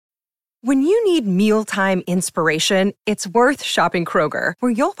When you need mealtime inspiration, it's worth shopping Kroger,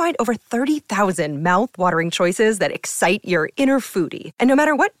 where you'll find over 30,000 mouth-watering choices that excite your inner foodie. And no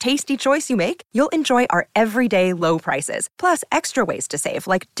matter what tasty choice you make, you'll enjoy our everyday low prices, plus extra ways to save,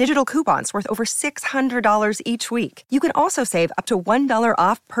 like digital coupons worth over $600 each week. You can also save up to $1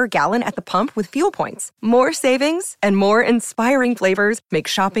 off per gallon at the pump with fuel points. More savings and more inspiring flavors make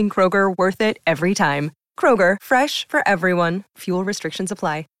shopping Kroger worth it every time. Kroger, fresh for everyone. Fuel restrictions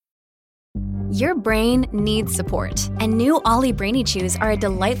apply. Your brain needs support, and new Ollie Brainy Chews are a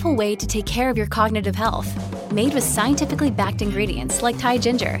delightful way to take care of your cognitive health. Made with scientifically backed ingredients like Thai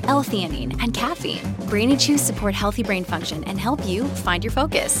ginger, L-theanine, and caffeine, Brainy Chews support healthy brain function and help you find your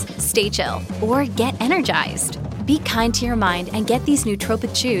focus, stay chill, or get energized. Be kind to your mind and get these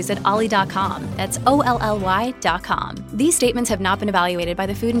nootropic chews at ollie.com. That's OLLY.com. These statements have not been evaluated by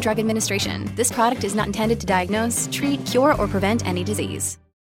the Food and Drug Administration. This product is not intended to diagnose, treat, cure, or prevent any disease.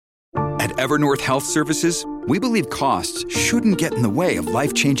 At Evernorth Health Services, we believe costs shouldn't get in the way of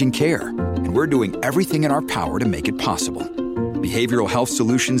life-changing care, and we're doing everything in our power to make it possible. Behavioral health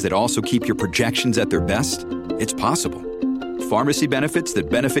solutions that also keep your projections at their best? It's possible. Pharmacy benefits that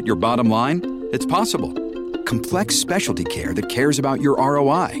benefit your bottom line? It's possible. Complex specialty care that cares about your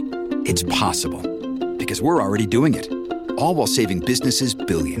ROI? It's possible. Because we're already doing it. All while saving businesses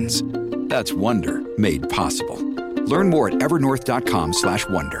billions. That's Wonder made possible. Learn more at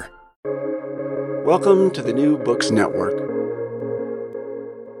evernorth.com/wonder. Welcome to the New Books Network.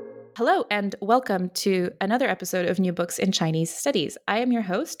 Hello, and welcome to another episode of New Books in Chinese Studies. I am your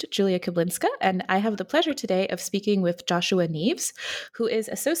host, Julia Kublinska, and I have the pleasure today of speaking with Joshua Neves, who is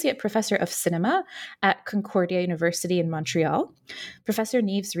Associate Professor of Cinema at Concordia University in Montreal. Professor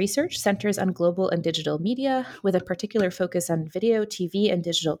Neves' research centers on global and digital media, with a particular focus on video, TV, and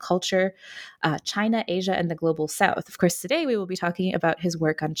digital culture, China, Asia, and the Global South. Of course, today we will be talking about his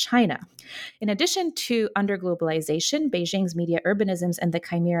work on China. In addition to Under Globalization, Beijing's Media Urbanisms and the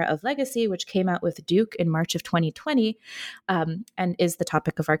Chimera of Legacy, which came out with Duke in March of 2020, and is the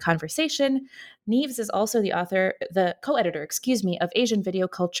topic of our conversation. Neves is also the co-editor, of Asian Video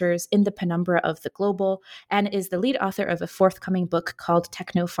Cultures in the Penumbra of the Global, and is the lead author of a forthcoming book called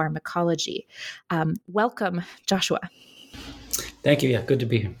Technopharmacology. Welcome, Joshua. Thank you. Yeah, good to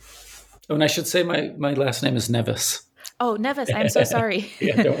be here. Oh, and I should say my last name is Neves. Oh, Neves, I'm so sorry.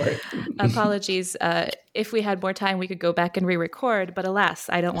 Yeah, don't worry. Apologies. If we had more time, we could go back and re-record, but alas,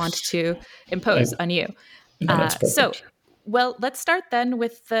 I don't want to impose on you. No, that's perfect. Well, let's start then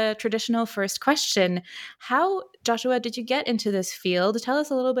with the traditional first question. How, Joshua, did you get into this field? Tell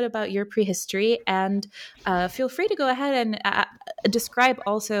us a little bit about your prehistory, and feel free to go ahead and describe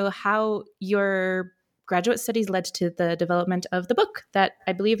also how your graduate studies led to the development of the book that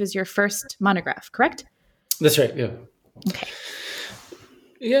I believe is your first monograph, correct? That's right, yeah. Okay.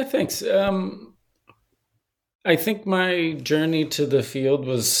 Yeah, thanks. I think my journey to the field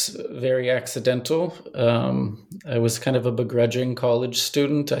was very accidental. I was kind of a begrudging college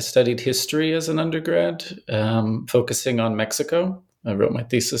student. I studied history as an undergrad, focusing on Mexico. I wrote my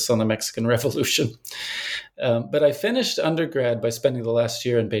thesis on the Mexican Revolution. But I finished undergrad by spending the last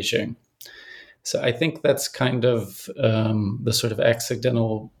year in Beijing. So I think that's kind of the sort of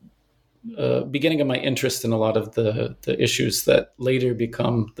accidental beginning of my interest in a lot of the issues that later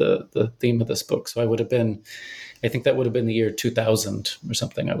become the theme of this book. So I think that would have been the year 2000 or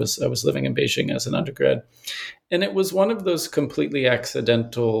something. I was living in Beijing as an undergrad. And it was one of those completely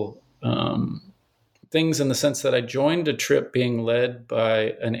accidental things in the sense that I joined a trip being led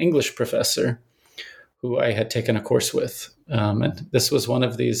by an English professor who I had taken a course with. And this was one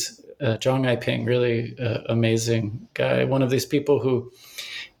of these, Zhang Aiping, really amazing guy, one of these people who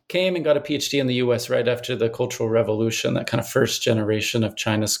came and got a PhD in the US right after the Cultural Revolution, that kind of first generation of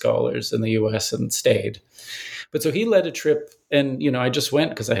China scholars in the US, and stayed. But so he led a trip, and, I just went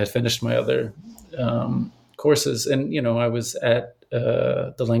because I had finished my other courses. And, I was at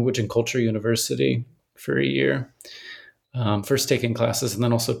the Language and Culture University for a year, first taking classes and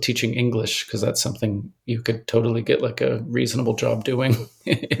then also teaching English, because that's something you could totally get like a reasonable job doing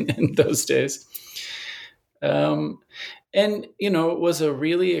in those days. And, it was a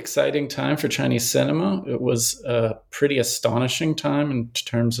really exciting time for Chinese cinema. It was a pretty astonishing time in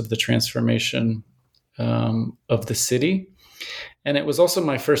terms of the transformation of the city. And it was also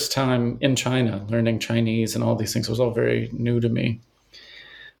my first time in China, learning Chinese and all these things. It was all very new to me.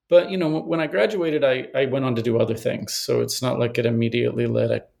 But, when I graduated, I went on to do other things. So it's not like it immediately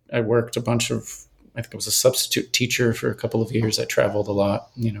led. I worked I think I was a substitute teacher for a couple of years. I traveled a lot,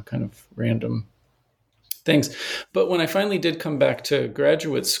 kind of random things. But when I finally did come back to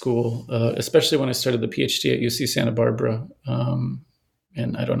graduate school, especially when I started the PhD at UC Santa Barbara,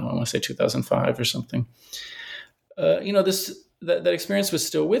 in I don't know, I want to say 2005 or something. That experience was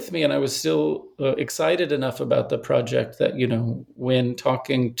still with me, and I was still excited enough about the project that, when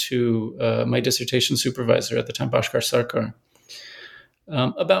talking to my dissertation supervisor at the time, Bhaskar Sarkar,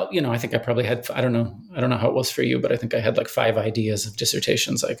 about, I think I probably had, I don't know how it was for you, but I think I had like 5 ideas of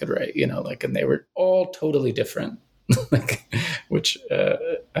dissertations I could write, and they were all totally different, which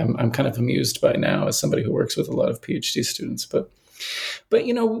I'm kind of amused by now as somebody who works with a lot of PhD students. But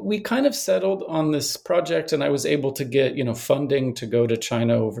we kind of settled on this project, and I was able to get, funding to go to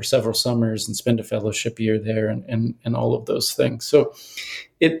China over several summers and spend a fellowship year there and all of those things. So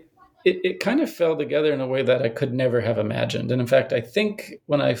it kind of fell together in a way that I could never have imagined. And in fact, I think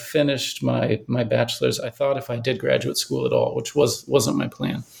when I finished my bachelor's, I thought if I did graduate school at all, which wasn't my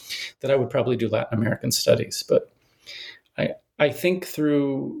plan, that I would probably do Latin American studies. But I think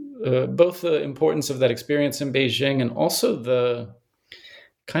through both the importance of that experience in Beijing and also the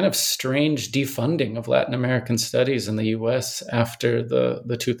kind of strange defunding of Latin American studies in the U.S. after the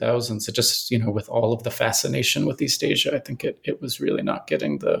 2000s, it just, with all of the fascination with East Asia, I think it was really not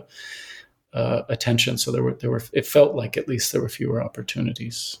getting the attention. So it felt like at least there were fewer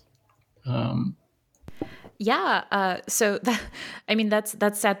opportunities. That's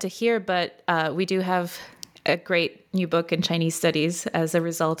sad to hear, but we do have a great new book in Chinese studies as a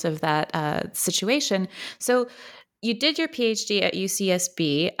result of that situation. So you did your PhD at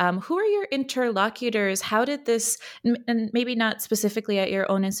UCSB. Who are your interlocutors? How did this, and maybe not specifically at your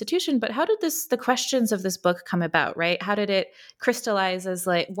own institution, but how did the questions of this book come about, right? How did it crystallize as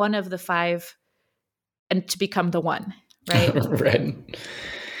like one of the 5 and to become the one, right? Right.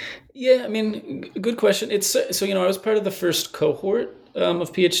 Yeah, good question. It's so, I was part of the first cohort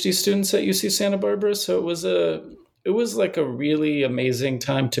of PhD students at UC Santa Barbara. So it was like a really amazing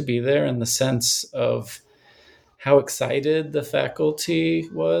time to be there in the sense of how excited the faculty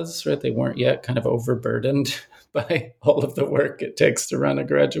was, right? They weren't yet kind of overburdened by all of the work it takes to run a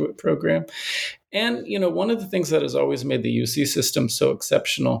graduate program. And, one of the things that has always made the UC system so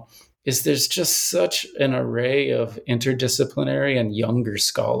exceptional is there's just such an array of interdisciplinary and younger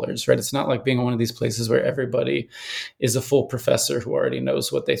scholars, right? It's not like being one of these places where everybody is a full professor who already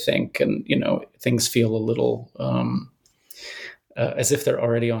knows what they think, and, things feel a little as if they're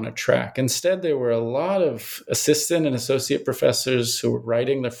already on a track. Instead, there were a lot of assistant and associate professors who were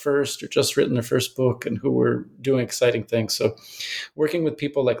writing their first or just written their first book and who were doing exciting things. So working with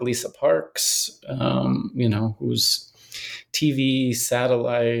people like Lisa Parks, who's TV,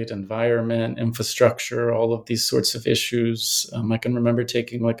 satellite, environment, infrastructure, all of these sorts of issues. I can remember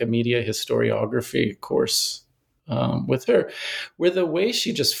taking like a media historiography course with her, where the way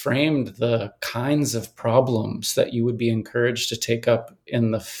she just framed the kinds of problems that you would be encouraged to take up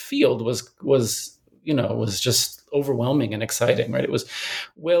in the field was just overwhelming and exciting, right? It was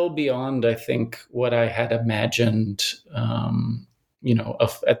well beyond, I think, what I had imagined,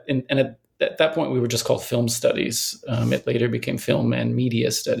 at that point, we were just called film studies. It later became film and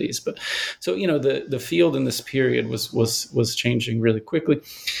media studies. But so, the field in this period was changing really quickly.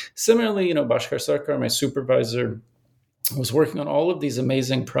 Similarly, Bhaskar Sarkar, my supervisor, was working on all of these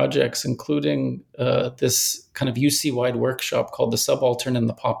amazing projects, including this kind of UC-wide workshop called The Subaltern and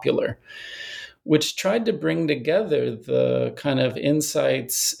the Popular, which tried to bring together the kind of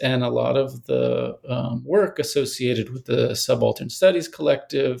insights and a lot of the work associated with the Subaltern Studies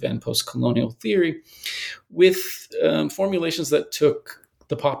Collective and post-colonial theory with formulations that took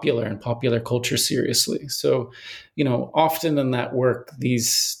the popular and popular culture seriously. So, often in that work,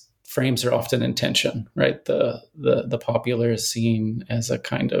 these frames are often in tension, right? The popular is seen as a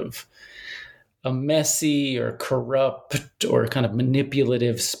kind of a messy or corrupt or kind of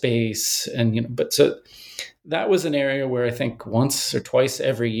manipulative space. And, but so that was an area where I think once or twice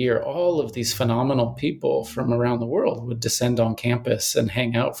every year, all of these phenomenal people from around the world would descend on campus and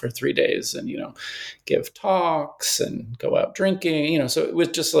hang out for 3 days and, give talks and go out drinking, so it was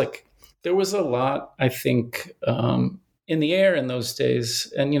just like, there was a lot, I think, in the air in those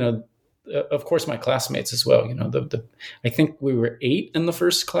days. And, of course, my classmates as well. I think we were 8 in the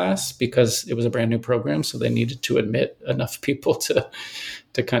first class because it was a brand new program, so they needed to admit enough people to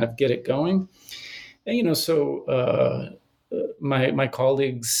kind of get it going. And my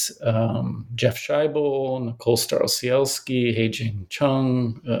colleagues, Jeff Scheibel, Nicole Starosielski, Heijing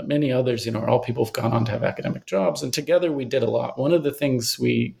Chung, many others, are all people who've gone on to have academic jobs, and together we did a lot. One of the things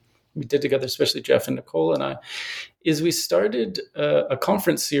we did together, especially Jeff and Nicole and I, is we started a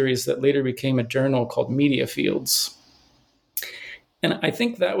conference series that later became a journal called Media Fields. And I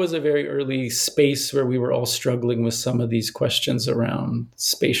think that was a very early space where we were all struggling with some of these questions around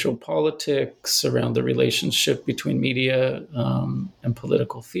spatial politics, around the relationship between media and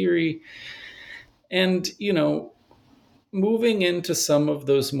political theory. And, moving into some of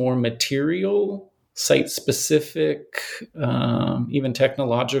those more material, site-specific, even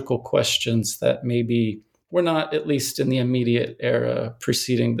technological questions that maybe were not, at least in the immediate era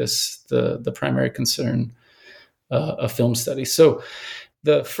preceding this, the primary concern of film studies. So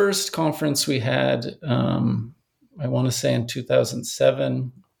the first conference we had, I want to say in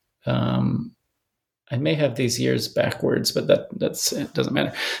 2007, I may have these years backwards, but it doesn't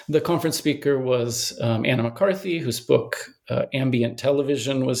matter. The conference speaker was Anna McCarthy, whose book Ambient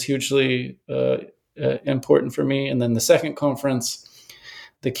Television was hugely important for me. And then the second conference,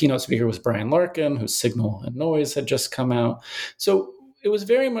 the keynote speaker was Brian Larkin, whose Signal and Noise had just come out. So it was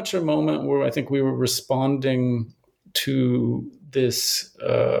very much a moment where I think we were responding to this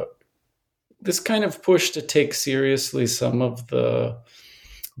kind of push to take seriously some of the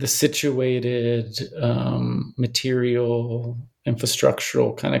situated material,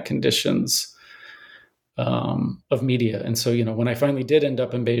 infrastructural kind of conditions of media. And so, when I finally did end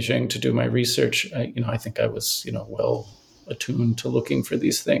up in Beijing to do my research, I think I was, well attuned to looking for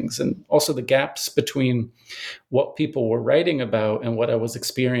these things. And also the gaps between what people were writing about and what I was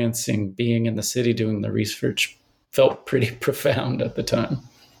experiencing being in the city doing the research felt pretty profound at the time.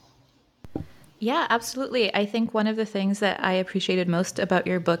 Yeah, absolutely. I think one of the things that I appreciated most about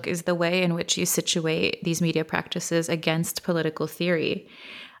your book is the way in which you situate these media practices against political theory.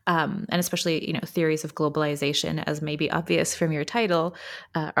 And especially, theories of globalization, as may be obvious from your title,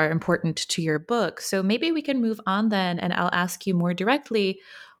 are important to your book. So maybe we can move on then, and I'll ask you more directly,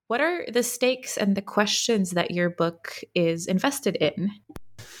 what are the stakes and the questions that your book is invested in?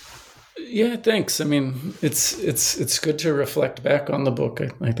 Yeah, thanks. I mean, it's good to reflect back on the book.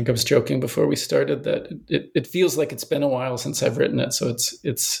 I think I was joking before we started that it feels like it's been a while since I've written it, so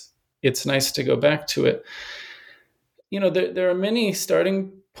it's nice to go back to it. There are many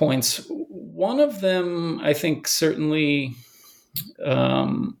starting points. One of them, I think, certainly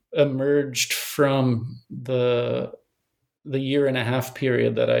emerged from the year and a half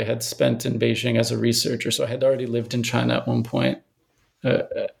period that I had spent in Beijing as a researcher. So I had already lived in China at one point.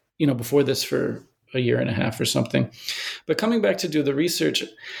 Before this for a year and a half or something. But coming back to do the research,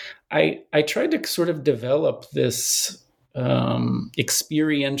 I tried to sort of develop this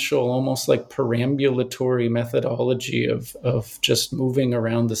experiential, almost like perambulatory methodology of just moving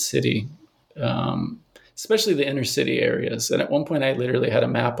around the city, especially the inner city areas. And at one point I literally had a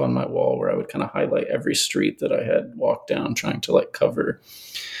map on my wall where I would kind of highlight every street that I had walked down, trying to cover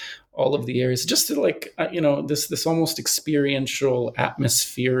all of the areas, just to this almost experiential,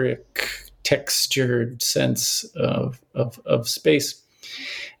 atmospheric, textured sense of space.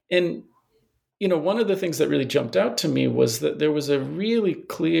 And, one of the things that really jumped out to me was that there was a really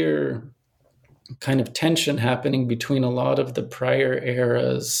clear kind of tension happening between a lot of the prior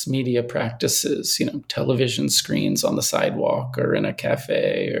era's media practices, television screens on the sidewalk or in a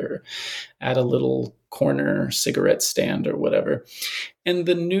cafe or at a little corner cigarette stand or whatever, and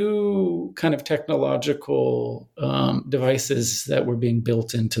the new kind of technological devices that were being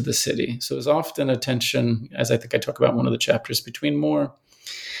built into the city. So it was often a tension, as I think I talk about in one of the chapters, between more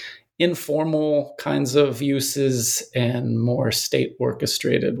informal kinds of uses and more state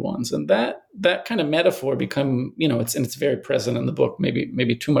orchestrated ones. And that kind of metaphor become, it's very present in the book,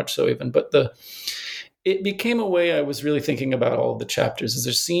 maybe too much so even, but it became a way I was really thinking about all of the chapters, as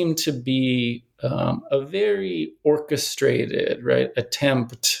there seemed to be a very orchestrated,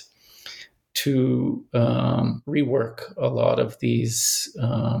 attempt to rework a lot of these,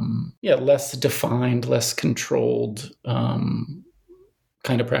 less defined, less controlled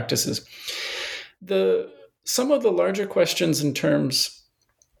kind of practices. Some of the larger questions in terms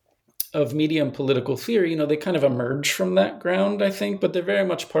of media and political theory, they kind of emerge from that ground, I think, but they're very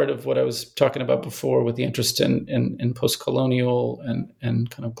much part of what I was talking about before with the interest in post-colonial and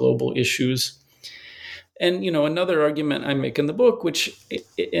kind of global issues. And, another argument I make in the book, which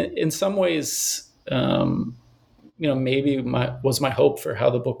in some ways, maybe was my hope for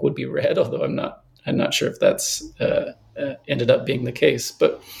how the book would be read, although I'm not sure if that's ended up being the case,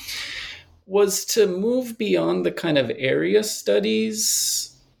 but was to move beyond the kind of area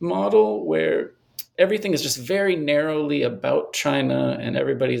studies model where everything is just very narrowly about China and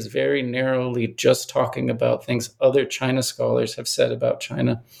everybody's very narrowly just talking about things other China scholars have said about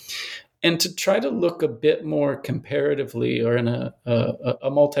China, and to try to look a bit more comparatively or in a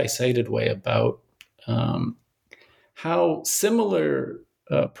multi-sided way about how similar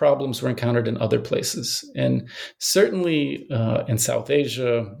problems were encountered in other places. And certainly in South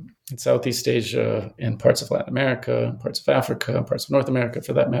Asia, in Southeast Asia, in parts of Latin America, parts of Africa, parts of North America,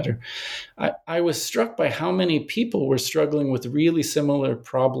 for that matter, I was struck by how many people were struggling with really similar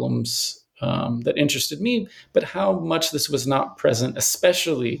problems that interested me, but how much this was not present,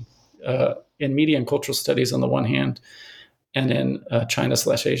 especially in media and cultural studies on the one hand, and in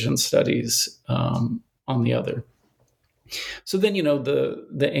China/Asian studies on the other. So then,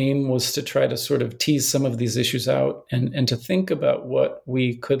 the aim was to try to sort of tease some of these issues out and to think about what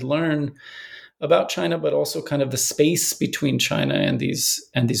we could learn about China, but also kind of the space between China and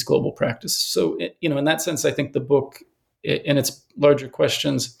these global practices. So, in that sense, I think the book, in its larger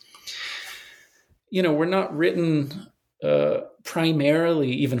questions, we're not written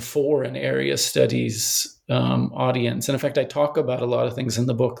primarily even for an area studies audience. And in fact, I talk about a lot of things in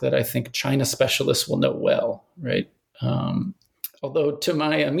the book that I think China specialists will know well, right? Although to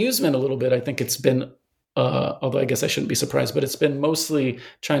my amusement a little bit, I think it's been, although I guess I shouldn't be surprised, but it's been mostly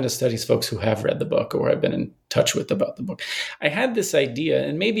China studies folks who have read the book or I've been in touch with about the book. I had this idea,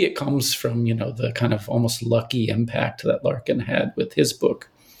 and maybe it comes from, the kind of almost lucky impact that Larkin had with his book,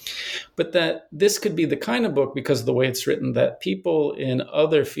 but that this could be the kind of book, because of the way it's written, that people in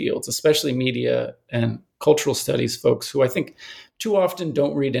other fields, especially media and cultural studies folks, who I think too often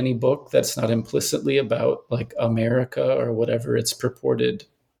don't read any book that's not implicitly about like America or whatever its purported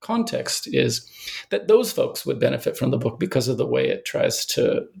context is, that those folks would benefit from the book because of the way it tries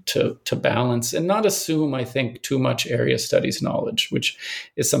to balance and not assume, I think, too much area studies knowledge, which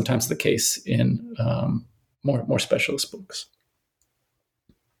is sometimes the case in more specialist books.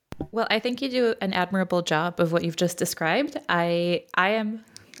 Well, I think you do an admirable job of what you've just described. I am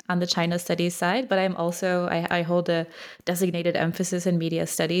on the China studies side, but I'm also, I hold a designated emphasis in media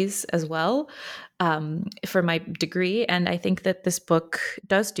studies as well for my degree. And I think that this book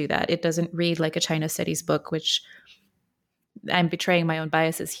does do that. It doesn't read like a China studies book, which I'm betraying my own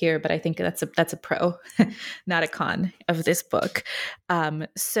biases here, but I think that's a pro, not a con of this book.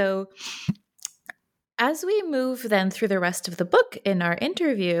 So as we move then through the rest of the book in our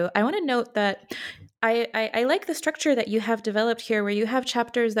interview, I want to note that I like the structure that you have developed here, where you have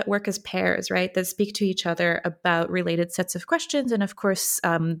chapters that work as pairs, right, that speak to each other about related sets of questions. And of course,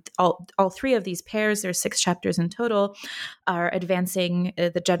 all three of these pairs, there's 6 chapters in total, are advancing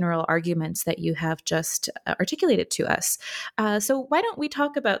the general arguments that you have just articulated to us. So why don't we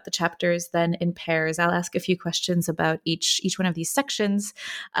talk about the chapters then in pairs? I'll ask a few questions about each one of these sections.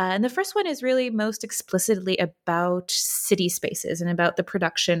 And the first one is really most explicitly about city spaces and about the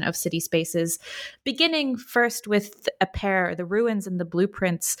production of city spaces, beginning first with a pair, the ruins and the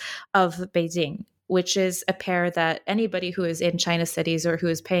blueprints of Beijing, which is a pair that anybody who is in China studies or who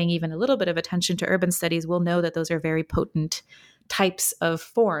is paying even a little bit of attention to urban studies will know that those are very potent types of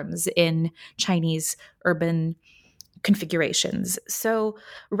forms in Chinese urban configurations. So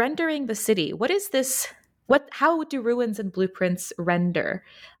rendering the city, what is this? How do ruins and blueprints render?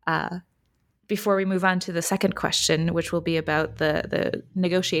 Before we move on to the second question, which will be about the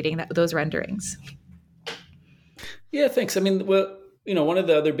negotiating those renderings. Yeah, thanks. I mean, well, one of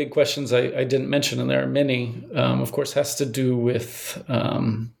the other big questions I didn't mention, and there are many, of course, has to do with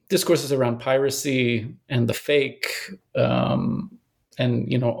discourses around piracy and the fake,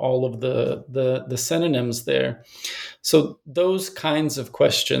 and all of the synonyms there. So those kinds of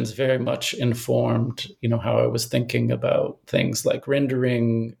questions very much informed, how I was thinking about things like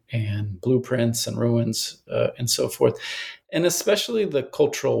rendering and blueprints and ruins and so forth, and especially the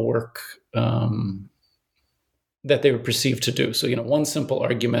cultural work that they were perceived to do. So, one simple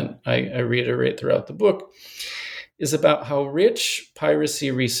argument I reiterate throughout the book is about how rich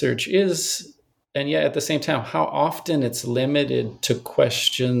piracy research is, and yet at the same time, how often it's limited to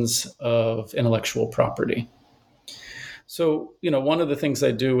questions of intellectual property. So, one of the things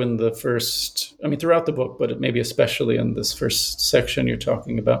I do in throughout the book, but maybe especially in this first section you're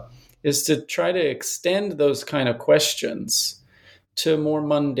talking about, is to try to extend those kind of questions to more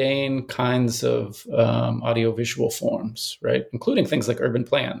mundane kinds of audiovisual forms, right? Including things like urban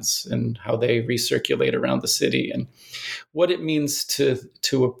plans and how they recirculate around the city and what it means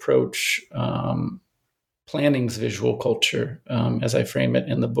to approach planning's visual culture, as I frame it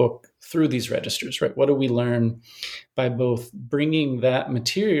in the book, through these registers, right? What do we learn by both bringing that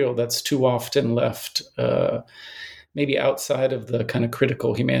material that's too often left maybe outside of the kind of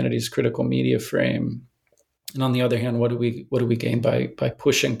critical humanities, critical media frame, and on the other hand, what do we gain by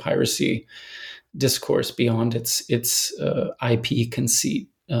pushing piracy discourse beyond its IP conceit,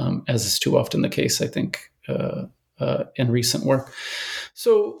 as is too often the case, I think, in recent work.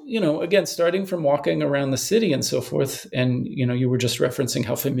 So, again, starting from walking around the city and so forth, and, you were just referencing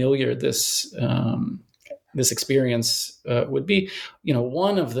how familiar this experience would be.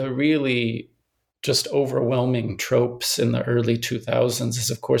 One of the really just overwhelming tropes in the early 2000s is,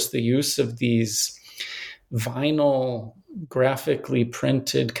 of course, the use of these vinyl graphically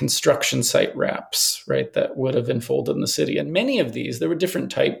printed construction site wraps, right, that would have unfolded in the city. And many of these, there were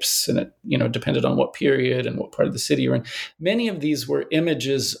different types, and it depended on what period and what part of the city you're in. Many of these were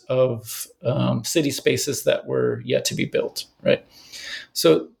images of city spaces that were yet to be built, right?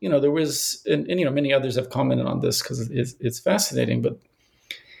 So, there was, and many others have commented on this because it's fascinating, but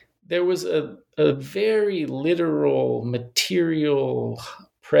there was a very literal, material,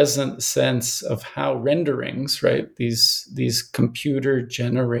 present sense of how renderings, right, these computer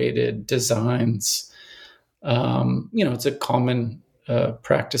generated designs, it's a common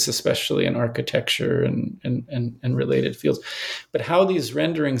practice, especially in architecture and related fields, but how these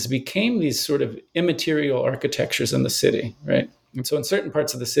renderings became these sort of immaterial architectures in the city, right? And so in certain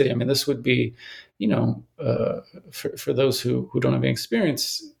parts of the city, this would be, for those who don't have any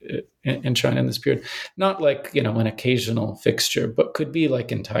experience in China in this period, not like, an occasional fixture, but could be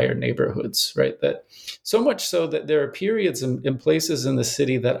like entire neighborhoods, right? That so much so that there are periods in places in the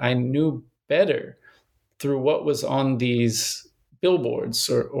city that I knew better through what was on these billboards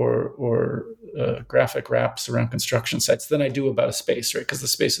or graphic wraps around construction sites than I do about a space, right? Because the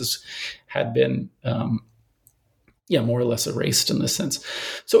spaces had been more or less erased in this sense.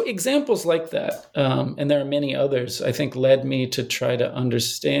 So examples like that, and there are many others, I think led me to try to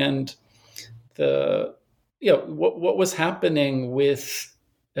understand what was happening with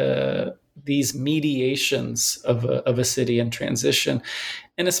these mediations of a city in transition,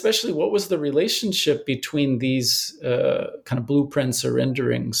 and especially what was the relationship between these kind of blueprints or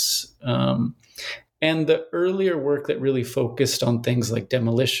renderings and the earlier work that really focused on things like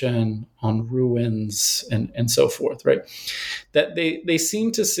demolition, on ruins, and so forth, right? That they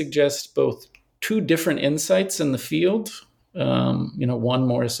seem to suggest both two different insights in the field, one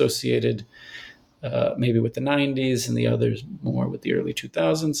more associated maybe with the 90s and the others more with the early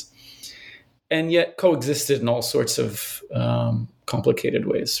 2000s, and yet coexisted in all sorts of complicated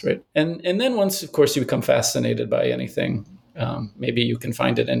ways, right? And then once, of course, you become fascinated by anything, maybe you can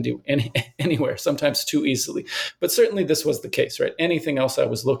find it anywhere, sometimes too easily. But certainly this was the case, right? Anything else I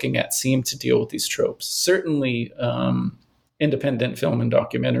was looking at seemed to deal with these tropes. Certainly independent film and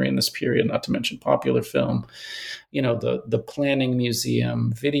documentary in this period, not to mention popular film, the planning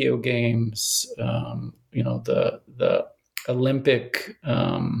museum, video games, the Olympic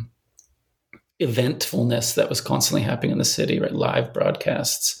eventfulness that was constantly happening in the city, right? Live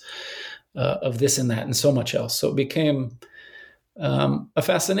broadcasts of this and that and so much else. So it became a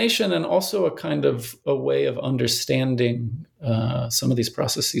fascination and also a kind of a way of understanding some of these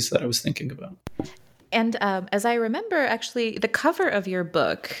processes that I was thinking about. And as I remember, actually, the cover of your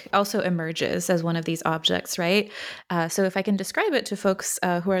book also emerges as one of these objects, right? So if I can describe it to folks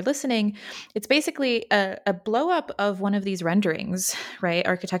who are listening, it's basically a blow up of one of these renderings, right?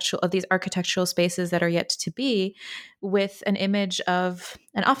 These architectural spaces that are yet to be, with an image of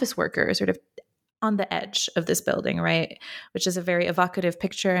an office worker sort of on the edge of this building, right? Which is a very evocative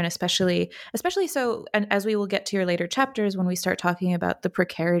picture, and especially so, and as we will get to your later chapters when we start talking about the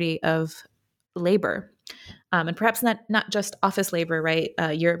precarity of labor, and perhaps not just office labor, right?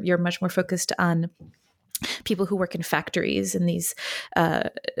 You're much more focused on people who work in factories and these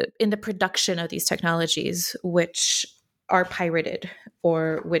in the production of these technologies, which are pirated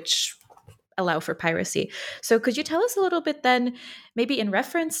or which allow for piracy. So could you tell us a little bit then, maybe in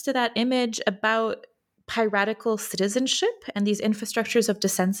reference to that image, about piratical citizenship and these infrastructures of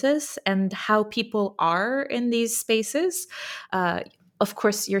dissensus and how people are in these spaces? Of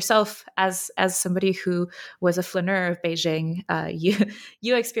course, yourself, as somebody who was a flaneur of Beijing,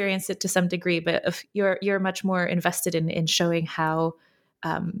 you experienced it to some degree, but if you're much more invested in showing how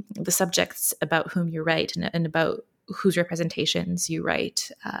the subjects about whom you write and about whose representations you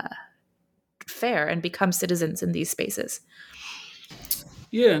write fare and become citizens in these spaces.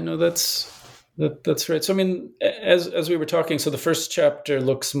 Yeah, no, that's right. So, as we were talking, so the first chapter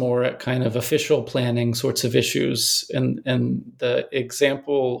looks more at kind of official planning sorts of issues, and the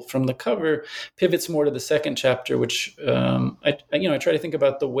example from the cover pivots more to the second chapter, which I try to think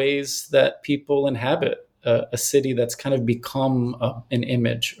about the ways that people inhabit a city that's kind of become an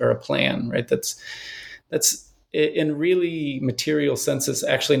image or a plan, right? That's in really material senses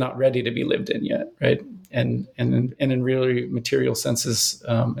actually not ready to be lived in yet, right? And in really material senses,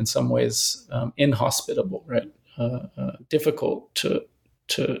 in some ways, inhospitable, right? Difficult to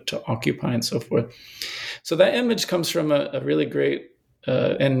to occupy and so forth. So that image comes from a really great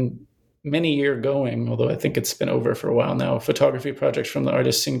and many year going, although I think it's been over for a while now, photography project from the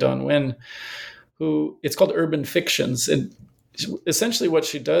artist Xing Dan Wen, who it's called Urban Fictions. And essentially what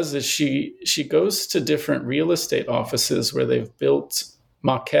she does is she goes to different real estate offices where they've built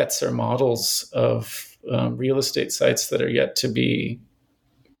maquettes or models of real estate sites that are yet to be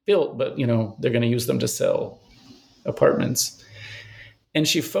built, but they're going to use them to sell apartments. And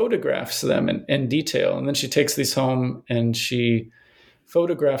she photographs them in detail. And then she takes these home and she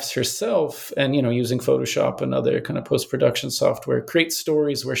photographs herself and, using Photoshop and other kind of post-production software, creates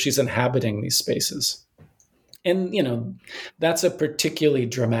stories where she's inhabiting these spaces. And, that's a particularly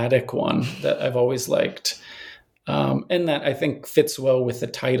dramatic one that I've always liked. And that I think fits well with the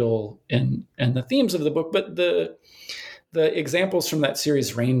title and the themes of the book. But the examples from that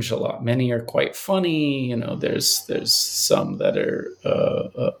series range a lot. Many are quite funny. There's some that are,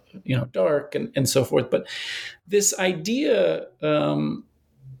 dark and so forth. But this idea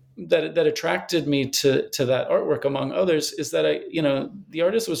that attracted me to that artwork, among others, is that the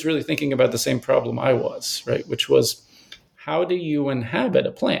artist was really thinking about the same problem I was, right? Which was, how do you inhabit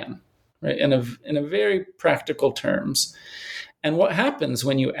a plan, right? In a very practical terms. And what happens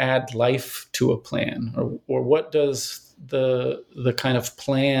when you add life to a plan, or what does the kind of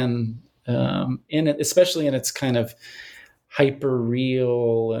plan in it, especially in its kind of hyper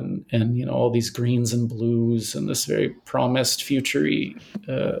real and all these greens and blues and this very promised future-y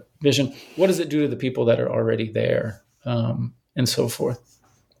vision, what does it do to the people that are already there, and so forth?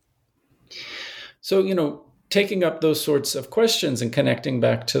 So, taking up those sorts of questions and connecting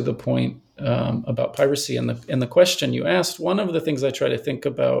back to the point about piracy and the question you asked, one of the things I try to think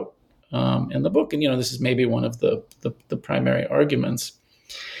about in the book, and this is maybe one of the primary arguments,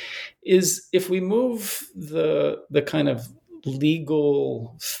 is if we move the kind of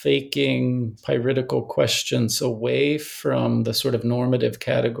legal faking piratical questions away from the sort of normative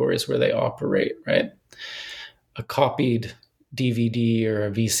categories where they operate, right? A copied DVD or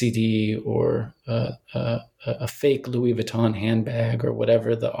a VCD or a fake Louis Vuitton handbag or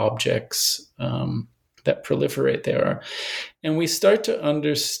whatever the objects that proliferate there are. And we start to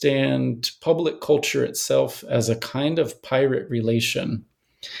understand public culture itself as a kind of pirate relation,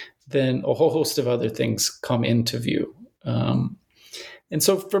 then a whole host of other things come into view. And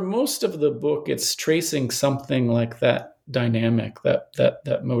so for most of the book, it's tracing something like that dynamic that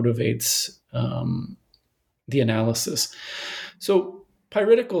motivates the analysis. So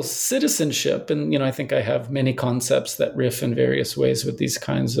piratical citizenship, and I think I have many concepts that riff in various ways with these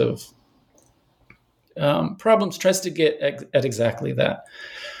kinds of problems, tries to get at exactly that,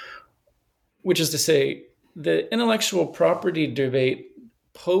 which is to say, the intellectual property debate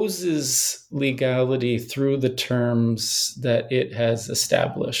poses legality through the terms that it has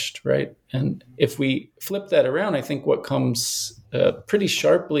established, right? And if we flip that around, I think what comes pretty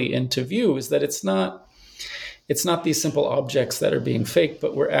sharply into view is that it's not these simple objects that are being faked,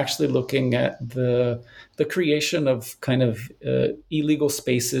 but we're actually looking at the creation of kind of illegal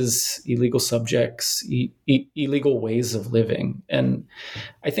spaces, illegal subjects, illegal ways of living. And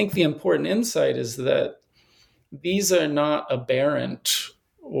I think the important insight is that these are not aberrant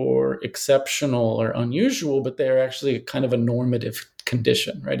or exceptional or unusual, but they're actually kind of a normative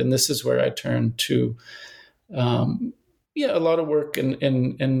condition, right? And this is where I turn to a lot of work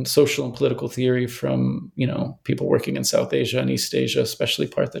in social and political theory from, people working in South Asia and East Asia, especially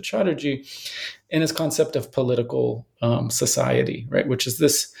Partha Chatterjee, and his concept of political society, right? Which is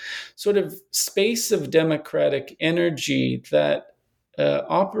this sort of space of democratic energy that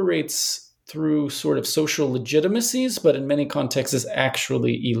operates through sort of social legitimacies, but in many contexts is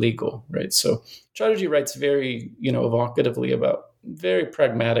actually illegal, right? So Chatterjee writes very, evocatively about very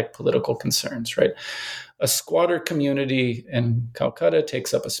pragmatic political concerns, right? A squatter community in Calcutta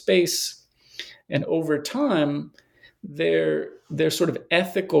takes up a space, and over time, their sort of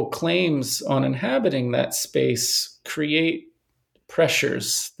ethical claims on inhabiting that space create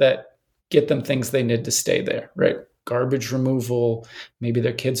pressures that get them things they need to stay there, right? Garbage removal, maybe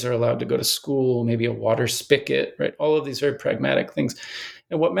their kids are allowed to go to school, maybe a water spigot, right? All of these very pragmatic things.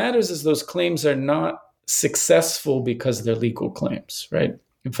 And what matters is those claims are not successful because they're legal claims, right?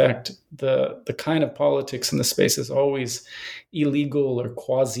 In fact, the kind of politics in the space is always illegal or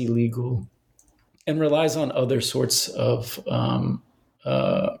quasi-legal and relies on other sorts of kind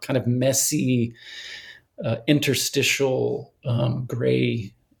of messy, interstitial,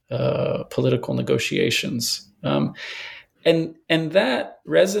 gray political negotiations. And that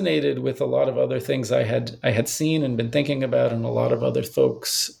resonated with a lot of other things I had seen and been thinking about, and a lot of other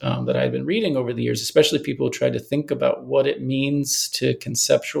folks that I had been reading over the years, especially people who tried to think about what it means to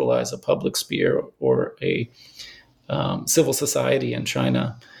conceptualize a public sphere or a civil society in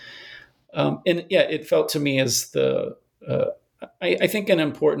China. And yeah, it felt to me as I think an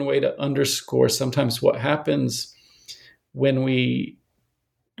important way to underscore sometimes what happens when we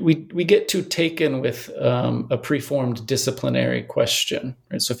get too taken with a preformed disciplinary question.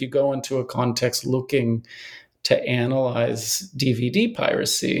 Right? So if you go into a context looking to analyze DVD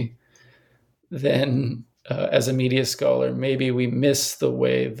piracy, then as a media scholar, maybe we miss the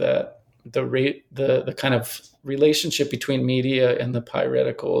way that the kind of relationship between media and the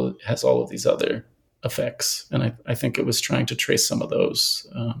piratical has all of these other effects. And I think it was trying to trace some of those.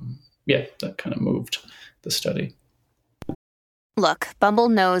 That kind of moved the study. Look, Bumble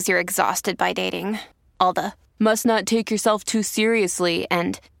knows you're exhausted by dating. All the, must not take yourself too seriously,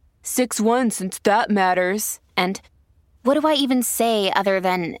 and 6'1" since that matters, and what do I even say other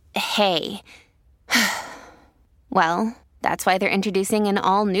than, hey? Well, that's why they're introducing an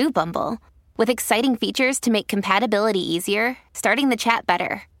all-new Bumble, with exciting features to make compatibility easier, starting the chat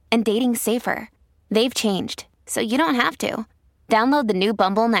better, and dating safer. They've changed, so you don't have to. Download the new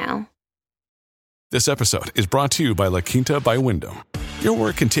Bumble now. This episode is brought to you by La Quinta by Wyndham. Your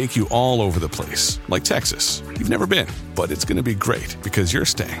work can take you all over the place, like Texas. You've never been, but it's going to be great because you're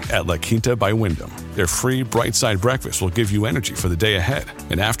staying at La Quinta by Wyndham. Their free Bright Side breakfast will give you energy for the day ahead.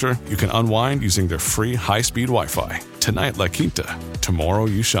 And after, you can unwind using their free high-speed Wi-Fi. Tonight, La Quinta. Tomorrow,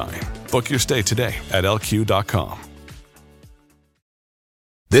 you shine. Book your stay today at LQ.com.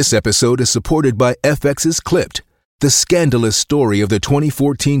 This episode is supported by FX's Clipped, the scandalous story of the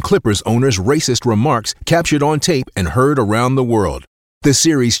 2014 Clippers owner's racist remarks captured on tape and heard around the world. The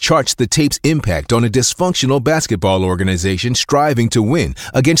series charts the tape's impact on a dysfunctional basketball organization striving to win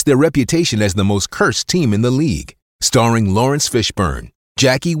against their reputation as the most cursed team in the league. Starring Lawrence Fishburne,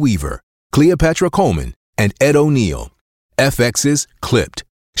 Jackie Weaver, Cleopatra Coleman, and Ed O'Neill. FX's Clipped,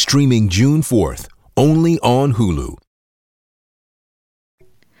 streaming June 4th, only on Hulu.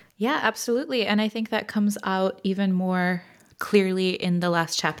 Yeah, absolutely. And I think that comes out even more clearly in the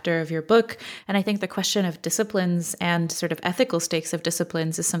last chapter of your book. And I think the question of disciplines and sort of ethical stakes of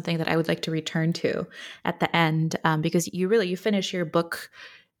disciplines is something that I would like to return to at the end, because you finish your book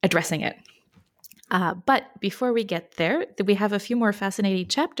addressing it. But before we get there, we have a few more fascinating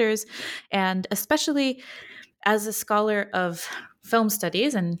chapters. And especially as a scholar of film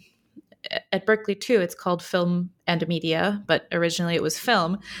studies, and at Berkeley too, it's called Film and Media, but originally it was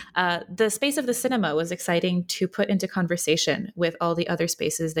film. The space of the cinema was exciting to put into conversation with all the other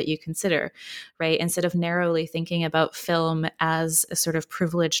spaces that you consider, right? Instead of narrowly thinking about film as a sort of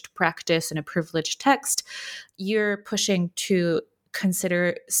privileged practice and a privileged text, you're pushing to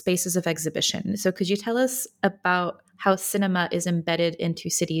consider spaces of exhibition. So could you tell us about how cinema is embedded into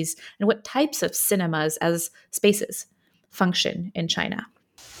cities and what types of cinemas as spaces function in China?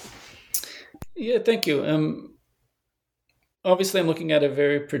 Yeah, thank you. Obviously, I'm looking at a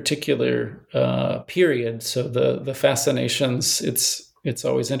very particular period. So the fascinations, it's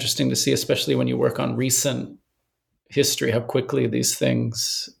always interesting to see, especially when you work on recent history, how quickly these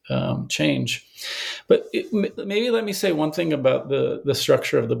things change. But maybe let me say one thing about the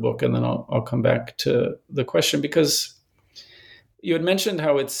structure of the book, and then I'll come back to the question, because you had mentioned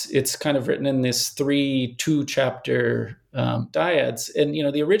how it's kind of written in this 2-chapter dyads. And,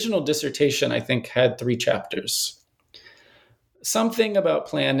 the original dissertation, I think, had 3 chapters. Something about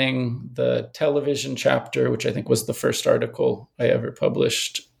planning, the television chapter, which I think was the first article I ever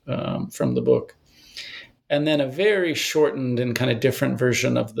published from the book. And then a very shortened and kind of different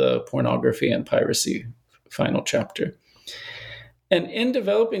version of the pornography and piracy final chapter. And in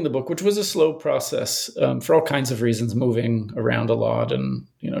developing the book, which was a slow process for all kinds of reasons, moving around a lot and,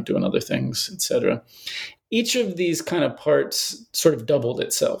 doing other things, et cetera, each of these kind of parts sort of doubled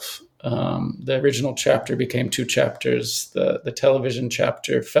itself. The original chapter became 2 chapters. The television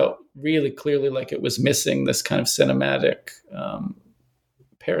chapter felt really clearly like it was missing this kind of cinematic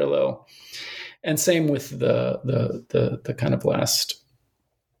parallel. And same with the kind of last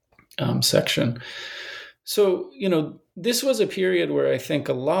section. So, this was a period where I think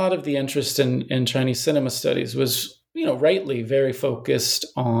a lot of the interest in Chinese cinema studies was, rightly very focused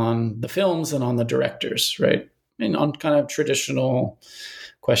on the films and on the directors, right? And on kind of traditional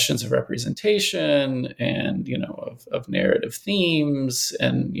questions of representation and, of narrative themes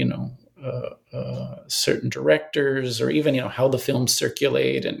and, certain directors, or even, how the films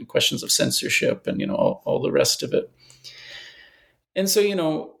circulate and questions of censorship and, all the rest of it. And so,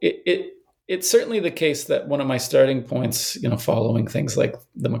 it's certainly the case that one of my starting points, following things like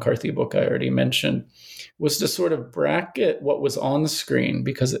the McCarthy book I already mentioned, was to sort of bracket what was on screen,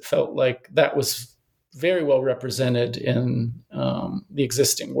 because it felt like that was very well represented in the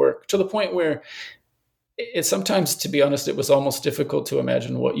existing work, to the point where it sometimes, to be honest, it was almost difficult to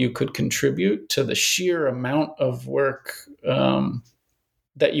imagine what you could contribute to the sheer amount of work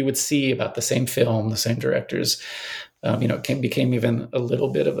that you would see about the same film, the same directors. It became even a little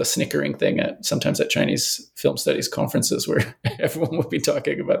bit of a snickering thing sometimes at Chinese film studies conferences, where everyone would be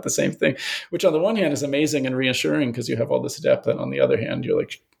talking about the same thing, which on the one hand is amazing and reassuring because you have all this depth. And on the other hand, you're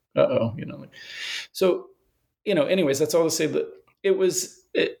like, anyways, that's all to say that it was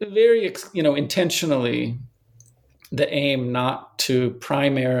very, intentionally the aim not to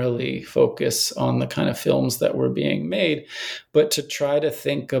primarily focus on the kind of films that were being made, but to try to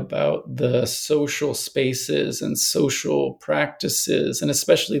think about the social spaces and social practices, and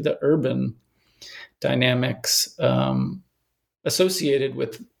especially the urban dynamics associated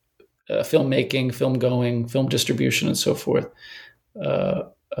with filmmaking, film going, film distribution, and so forth,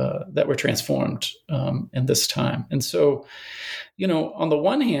 that were transformed in this time. And so, on the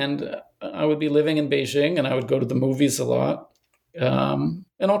one hand, I would be living in Beijing and I would go to the movies a lot, in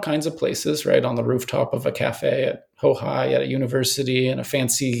all kinds of places, right? On the rooftop of a cafe at Hohai, at a university, in a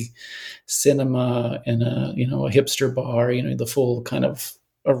fancy cinema, in a hipster bar, the full kind of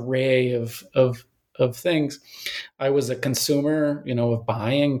array of things. I was a consumer, of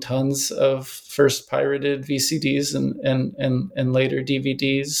buying tons of first pirated VCDs and later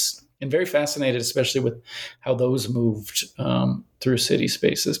DVDs, and very fascinated, especially with how those moved through city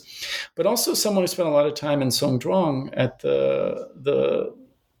spaces. But also someone who spent a lot of time in Songzhuang at the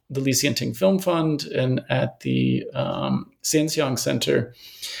Li Xianting Film Fund and at the Xianxiang Center,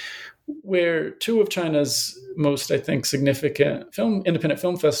 where two of China's most, I think, significant independent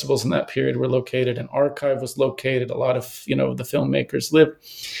film festivals in that period were located. An archive was located. A lot of, the filmmakers lived.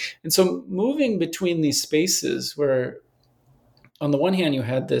 And so moving between these spaces where, on the one hand, you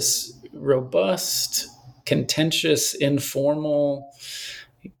had this robust, contentious, informal,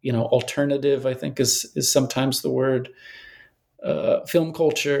 alternative, I think is sometimes the word, film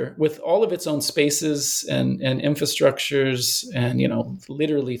culture with all of its own spaces and infrastructures and,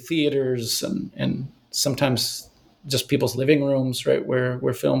 literally theaters and sometimes just people's living rooms, right,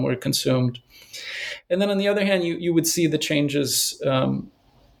 where film were consumed. And then on the other hand, you would see the changes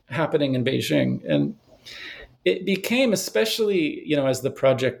happening in Beijing. And it became, especially, as the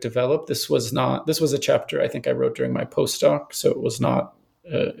project developed, this was a chapter I think I wrote during my postdoc. So it was not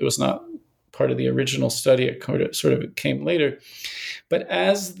part of the original study. It sort of came later. But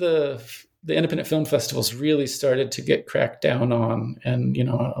as the independent film festivals really started to get cracked down on, and,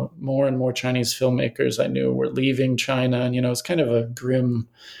 more and more Chinese filmmakers I knew were leaving China. And, it's kind of a grim,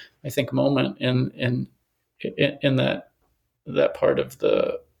 I think, moment in that part of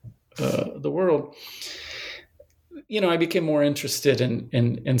the world. I became more interested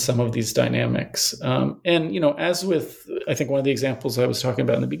in some of these dynamics. And, as with, I think, one of the examples I was talking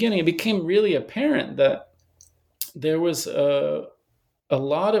about in the beginning, it became really apparent that there was a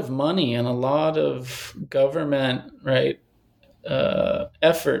lot of money and a lot of government, right,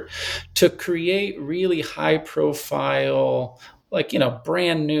 effort to create really high profile, like,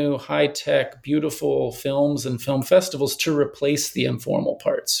 brand new, high tech, beautiful films and film festivals to replace the informal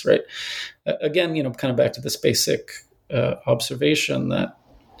parts, right? Again, kind of back to this basic observation that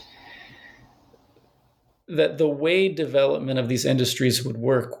the way development of these industries would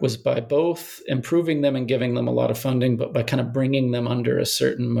work was by both improving them and giving them a lot of funding, but by kind of bringing them under a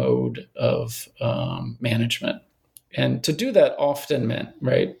certain mode of management. And to do that often meant,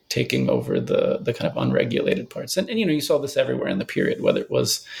 right, taking over the kind of unregulated parts. And you saw this everywhere in the period, whether it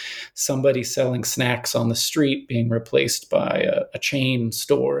was somebody selling snacks on the street being replaced by a chain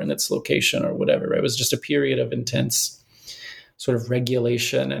store in its location or whatever. Right? It was just a period of intense sort of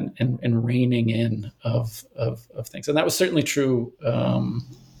regulation and reining in of things. And that was certainly true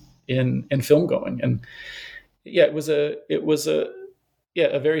in film going. And yeah, it was a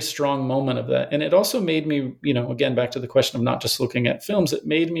very strong moment of that. And it also made me, again, back to the question of not just looking at films, it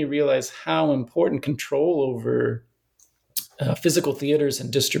made me realize how important control over physical theaters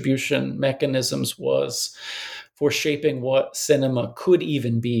and distribution mechanisms was for shaping what cinema could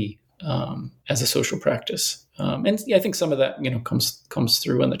even be as a social practice. And yeah, I think some of that, comes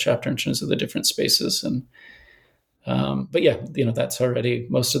through in the chapter in terms of the different spaces. And but yeah, that's already,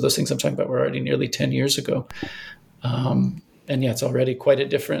 most of those things I'm talking about were already nearly 10 years ago. And yeah, it's already quite a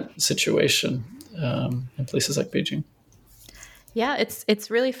different situation in places like Beijing. Yeah,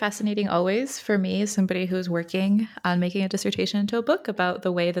 it's really fascinating always for me as somebody who's working on making a dissertation into a book about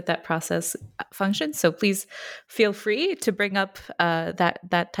the way that that process functions. So please feel free to bring up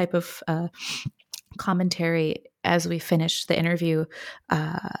that type of commentary as we finish the interview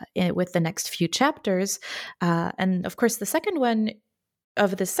with the next few chapters. And of course, the second one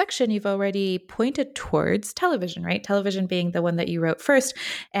of this section, you've already pointed towards television, right? Television being the one that you wrote first.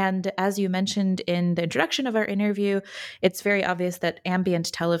 And as you mentioned in the introduction of our interview, it's very obvious that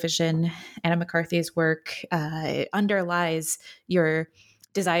ambient television, Anna McCarthy's work, underlies your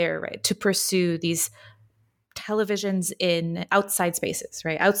desire, right, to pursue these televisions in outside spaces,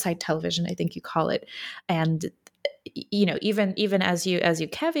 right? Outside television, I think you call it. And even as you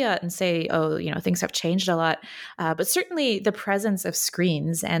caveat and say, oh, things have changed a lot, but certainly the presence of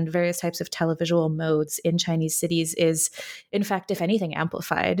screens and various types of televisual modes in Chinese cities is, in fact, if anything,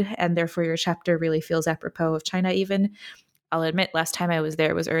 amplified, and therefore your chapter really feels apropos of China. Even, I'll admit, last time I was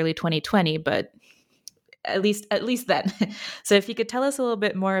there was early 2020, but at least then. So if you could tell us a little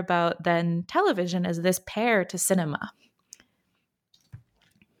bit more about then television as this pair to cinema.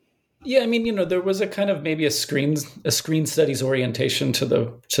 Yeah, I mean, there was a kind of maybe a screen studies orientation to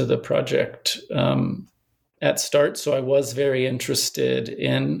the project at start. So I was very interested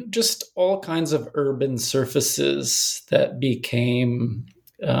in just all kinds of urban surfaces that became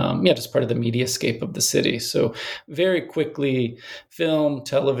just part of the mediascape of the city. So very quickly, film,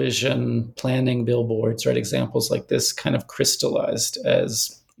 television, planning, billboards, right? Examples like this kind of crystallized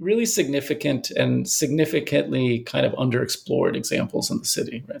as really significant and significantly kind of underexplored examples in the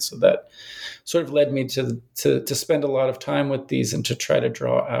city, right? So that sort of led me to spend a lot of time with these and to try to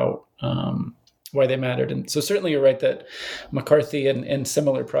draw out why they mattered. And so certainly you're right that McCarthy and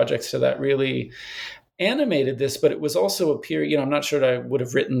similar projects to that really animated this, but it was also a period, I'm not sure that I would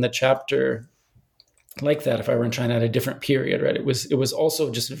have written the chapter like that if I were in China at a different period, right? It was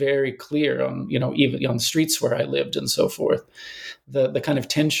also just very clear on, even on the streets where I lived and so forth, the kind of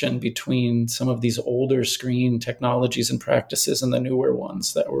tension between some of these older screen technologies and practices and the newer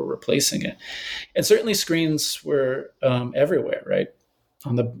ones that were replacing it. And certainly screens were everywhere, right?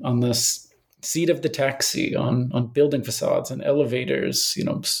 On the seat of the taxi, on building facades and elevators,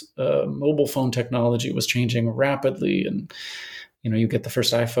 mobile phone technology was changing rapidly. And, you get the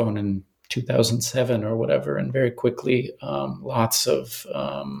first iPhone in 2007 or whatever, and very quickly, lots of,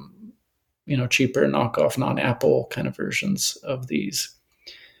 cheaper knockoff, non-Apple kind of versions of these.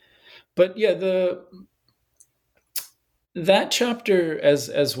 But yeah, that chapter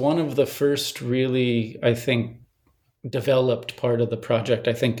as one of the first really, I think, developed part of the project,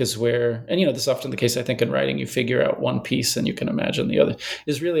 I think, is where, and this is often the case, I think, in writing, you figure out one piece and you can imagine the other,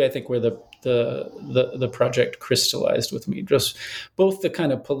 is really, I think, where the project crystallized with me. Just both the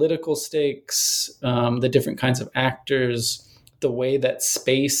kind of political stakes, the different kinds of actors, the way that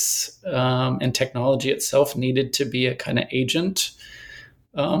space and technology itself needed to be a kind of agent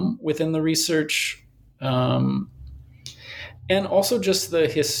within the research, and also just the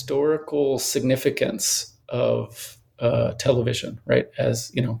historical significance of television, right?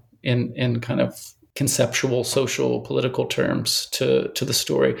 As in kind of conceptual, social, political terms to the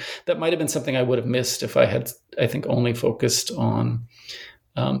story. That might have been something I would have missed if I had, I think, only focused on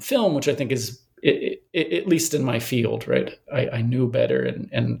film, which I think is, at least in my field, right? I knew better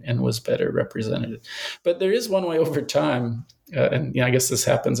and was better represented. But there is one way over time, and I guess this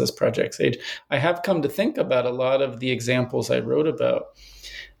happens as projects age, I have come to think about a lot of the examples I wrote about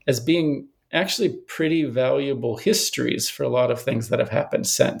as being actually pretty valuable histories for a lot of things that have happened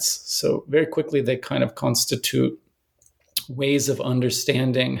since. So very quickly, they kind of constitute ways of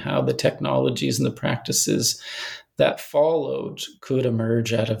understanding how the technologies and the practices that followed could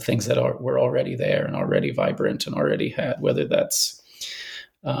emerge out of things that were already there and already vibrant and already had, whether that's,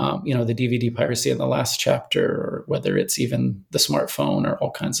 the DVD piracy in the last chapter, or whether it's even the smartphone, or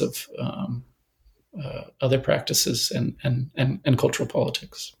all kinds of other practices and cultural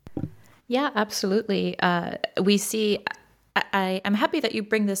politics. Yeah, absolutely. We see, I'm happy that you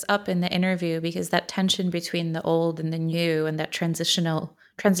bring this up in the interview, because that tension between the old and the new, and that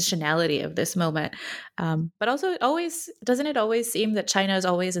transitionality of this moment. But also, doesn't it always seem that China is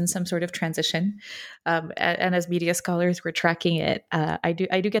always in some sort of transition? And as media scholars, we're tracking it. I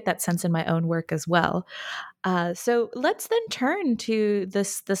do get that sense in my own work as well. So let's then turn to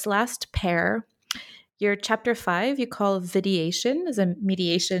this last pair. Your chapter 5, you call Videation, as a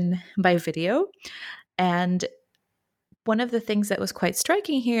mediation by video. And one of the things that was quite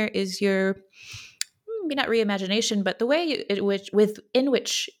striking here is your, maybe not reimagination, but the way in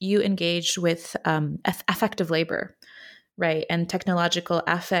which you engaged with affective labor, right? And technological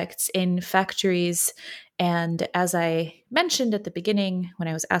affects in factories And as I mentioned at the beginning, when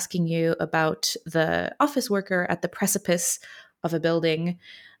I was asking you about the office worker at the precipice of a building,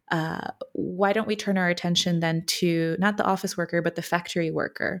 why don't we turn our attention then to not the office worker, but the factory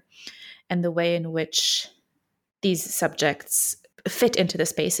worker, and the way in which these subjects fit into the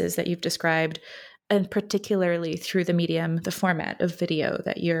spaces that you've described, and particularly through the medium, the format of video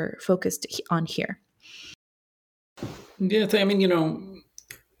that you're focused on here. Yeah, I mean,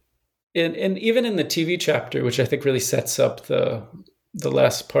 and even in the TV chapter, which I think really sets up the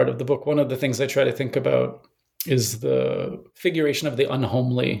last part of the book, one of the things I try to think about is the figuration of the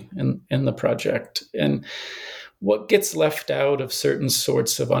unhomely in the project, and what gets left out of certain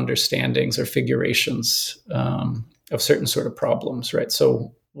sorts of understandings or figurations of certain sort of problems, right?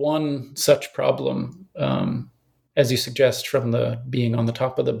 So one such problem, as you suggest, from the being on the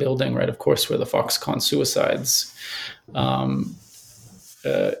top of the building, right, of course, were the Foxconn suicides,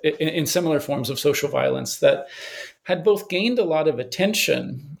 in similar forms of social violence that had both gained a lot of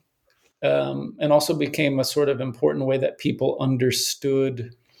attention and also became a sort of important way that people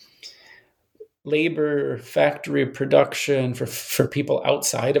understood labor, factory production for people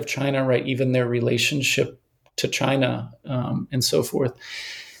outside of China, right? Even their relationship to China and so forth.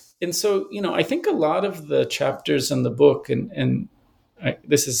 And so, I think a lot of the chapters in the book, and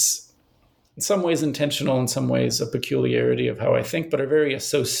this is in some ways intentional, in some ways a peculiarity of how I think, but are very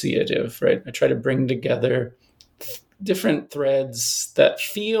associative, right? I try to bring together different threads that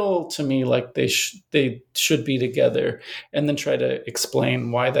feel to me like they should be together, and then try to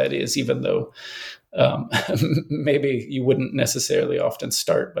explain why that is, even though maybe you wouldn't necessarily often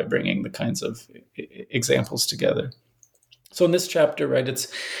start by bringing the kinds of examples together. So in this chapter, right,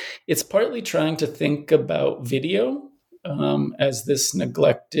 it's partly trying to think about video as this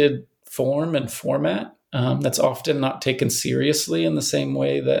neglected form and format that's often not taken seriously in the same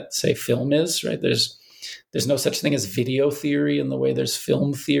way that, say, film is, right? There's no such thing as video theory in the way there's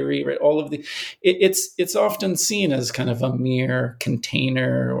film theory, right? All of it's often seen as kind of a mere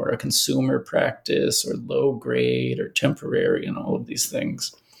container or a consumer practice or low grade or temporary and all of these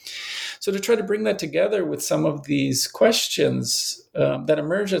things. So to try to bring that together with some of these questions that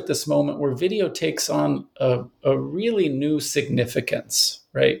emerge at this moment where video takes on a really new significance,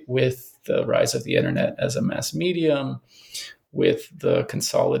 right? With the rise of the internet as a mass medium, with the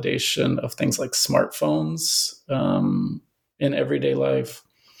consolidation of things like smartphones in everyday life.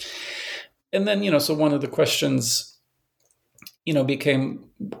 And then, so one of the questions, became,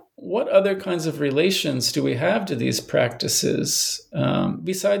 what other kinds of relations do we have to these practices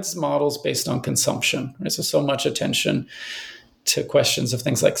besides models based on consumption? Right? So much attention to questions of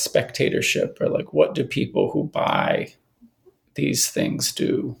things like spectatorship, or like, what do people who buy these things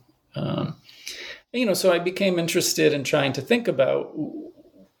do? So I became interested in trying to think about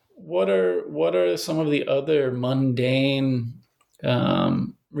what are some of the other mundane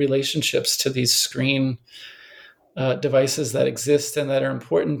relationships to these screen devices that exist and that are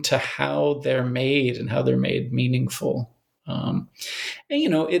important to how they're made and how they're made meaningful. And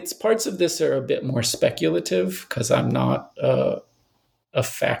it's parts of this are a bit more speculative because I'm not a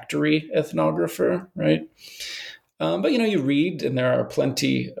factory ethnographer, right? But you read, and there are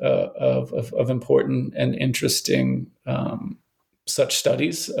plenty of important and interesting such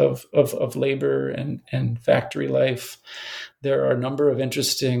studies of labor and factory life. There are a number of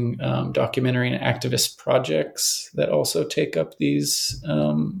interesting documentary and activist projects that also take up these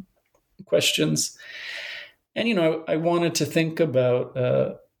questions. And I wanted to think about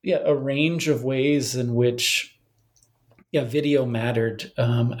a range of ways in which video mattered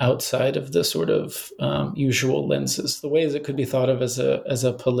outside of the sort of usual lenses, the ways it could be thought of as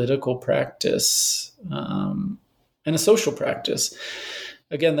a political practice and a social practice.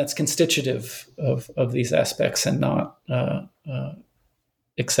 Again, that's constitutive of these aspects and not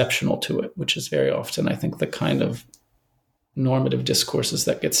exceptional to it, which is very often, I think, the kind of normative discourses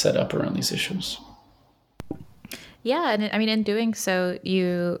that get set up around these issues. Yeah, and in doing so,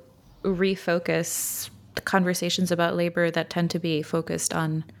 you refocus the conversations about labor that tend to be focused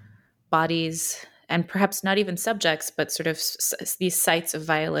on bodies and perhaps not even subjects, but sort of these sites of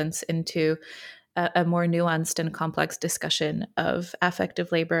violence into a more nuanced and complex discussion of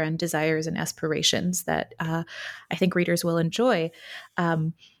affective labor and desires and aspirations that I think readers will enjoy.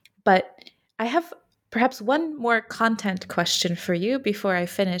 But I have perhaps one more content question for you before I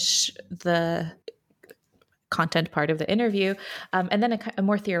finish the content part of the interview, and then a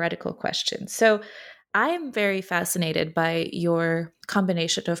more theoretical question. So I am very fascinated by your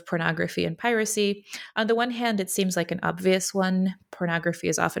combination of pornography and piracy. On the one hand, it seems like an obvious one. Pornography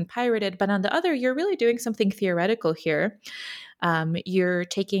is often pirated, but on the other, you're really doing something theoretical here. You're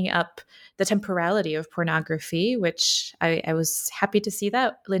taking up the temporality of pornography, which I was happy to see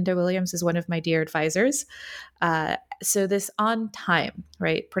that. Linda Williams is one of my dear advisors. So this on time,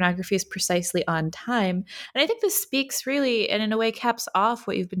 right? Pornography is precisely on time. And I think this speaks really, and in a way caps off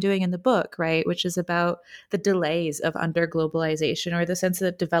what you've been doing in the book, right? Which is about the delays of under-globalization, or the sense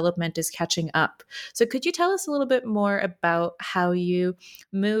that development is catching up. So could you tell us a little bit more about how you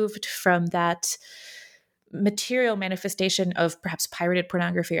moved from that material manifestation of perhaps pirated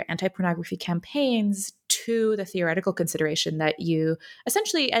pornography or anti-pornography campaigns to the theoretical consideration that you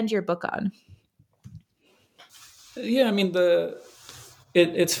essentially end your book on? Yeah, I mean,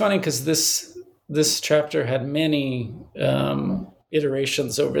 it's funny because this chapter had many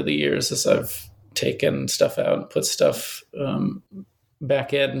iterations over the years as I've taken stuff out and put stuff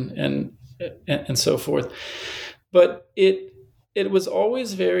back in and so forth. But it was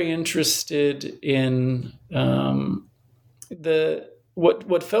always very interested in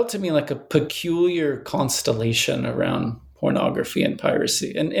what felt to me like a peculiar constellation around pornogaphy and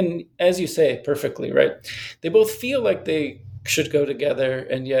piracy. And as you say perfectly, right? They both feel like they should go together,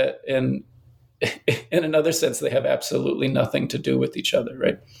 and yet in another sense, they have absolutely nothing to do with each other,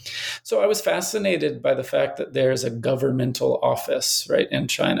 right? So I was fascinated by the fact that there's a governmental office, right, in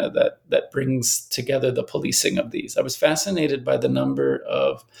China that brings together the policing of these. I was fascinated by the number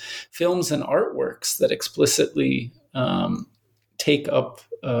of films and artworks that explicitly take up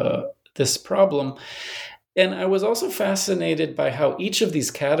this problem. And I was also fascinated by how each of these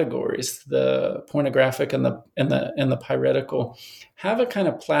categories, the pornographic and the piratical, have a kind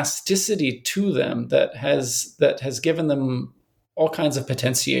of plasticity to them that has given them all kinds of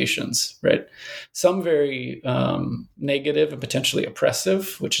potentiations, right? Some very negative and potentially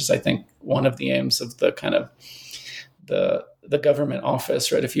oppressive, which is, I think, one of the aims of the kind of the government office,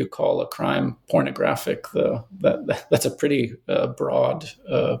 right? If you call a crime pornographic, that's a pretty broad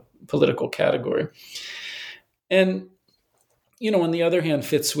political category. And, on the other hand,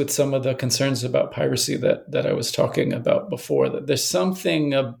 fits with some of the concerns about piracy that I was talking about before, that there's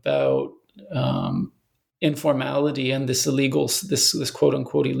something about informality and this illegal, this quote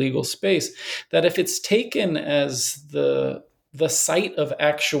unquote illegal space, that if it's taken as the site of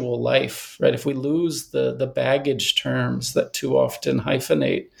actual life, right? If we lose the baggage terms that too often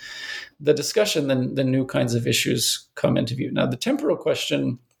hyphenate the discussion, then new kinds of issues come into view. Now, the temporal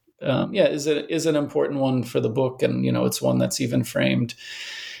question, is an important one for the book, and it's one that's even framed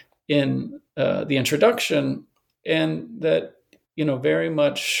in the introduction, and that very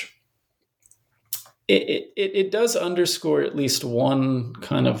much it does underscore at least one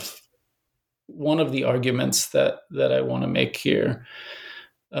of the arguments that I want to make here,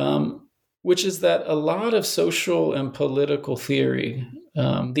 which is that a lot of social and political theory,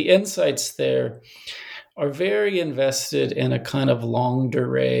 the insights there, are very invested in a kind of longue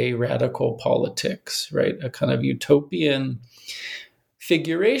durée radical politics, right? A kind of utopian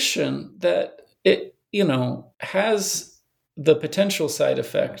figuration that it, has the potential side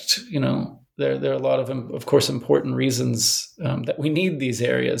effect. There are a lot of course, important reasons that we need these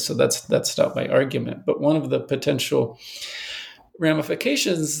areas. So that's not my argument. But one of the potential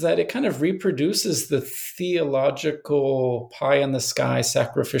ramifications that it kind of reproduces the theological pie in the sky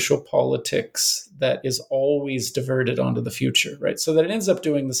sacrificial politics that is always diverted onto the future, right? So that it ends up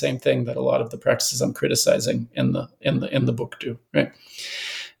doing the same thing that a lot of the practices I'm criticizing in the book do, right?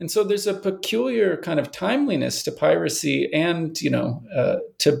 And so there's a peculiar kind of timeliness to piracy, and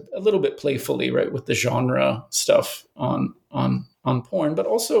to a little bit playfully, right, with the genre stuff on porn, but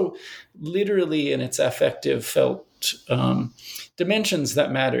also literally in its affective felt dimensions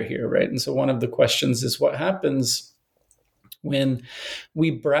that matter here, right? And so one of the questions is what happens when we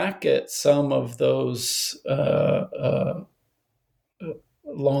bracket some of those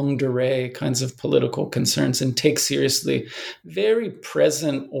longue durée kinds of political concerns and take seriously very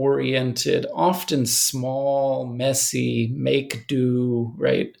present-oriented, often small, messy, make-do,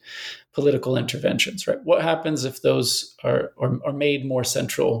 right, political interventions, right? What happens if those are made more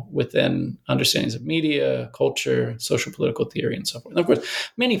central within understandings of media, culture, social political theory, and so forth? And of course,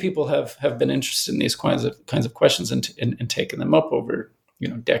 many people have been interested in these kinds of questions and taken them up over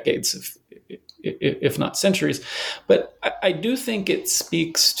decades, if not centuries. But I do think it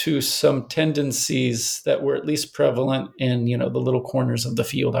speaks to some tendencies that were at least prevalent in the little corners of the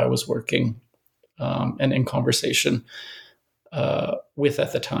field I was working and in conversation with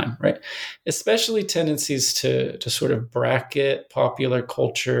at the time, right? Especially tendencies to sort of bracket popular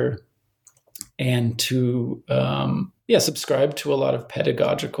culture and to subscribe to a lot of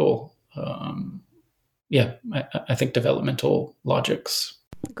pedagogical, I think developmental logics.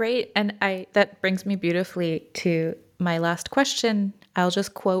 Great. And that brings me beautifully to my last question. I'll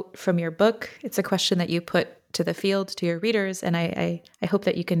just quote from your book. It's a question that you put to the field, to your readers, and I hope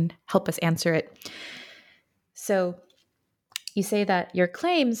that you can help us answer it. So you say that your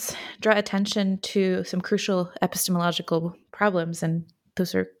claims draw attention to some crucial epistemological problems, and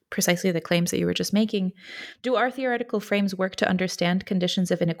those are precisely the claims that you were just making. Do our theoretical frames work to understand conditions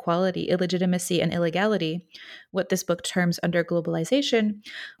of inequality, illegitimacy, and illegality, what this book terms under globalization,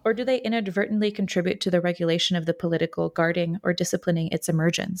 or do they inadvertently contribute to the regulation of the political, guarding, or disciplining its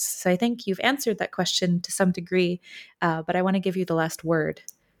emergence? So I think you've answered that question to some degree, but I want to give you the last word.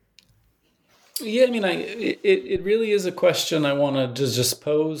 Yeah, I mean, it really is a question I want to just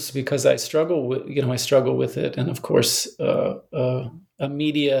pose because I struggle with it. And of course, a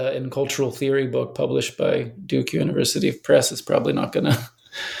media and cultural theory book published by Duke University Press is probably not going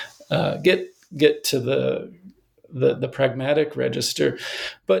to get to the pragmatic register.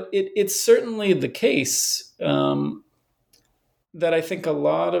 But it's certainly the case that I think a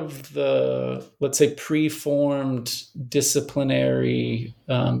lot of the, let's say, preformed disciplinary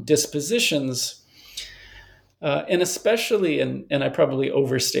dispositions, and especially, and I probably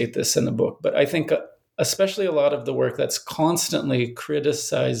overstate this in the book, but I think especially a lot of the work that's constantly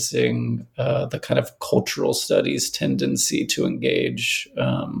criticizing the kind of cultural studies tendency to engage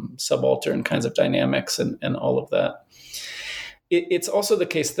subaltern kinds of dynamics and all of that. It's also the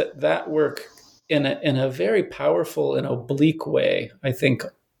case that work in a very powerful and oblique way, I think,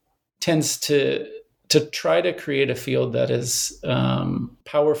 tends to try to create a field that is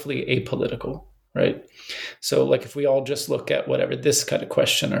powerfully apolitical, right? So, like, if we all just look at whatever this kind of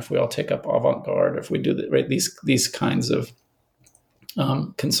question, or if we all take up avant-garde, or if we do these kinds of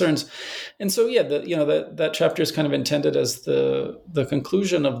concerns, and so that chapter is kind of intended as the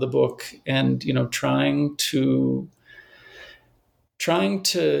conclusion of the book, and trying to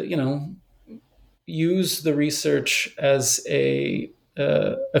use the research as a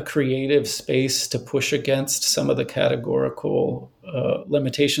creative space to push against some of the categorical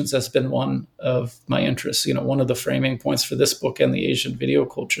limitations. Has been one of my interests. One of the framing points for this book and the Asian Video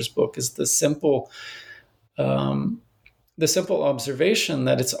Cultures book is the simple observation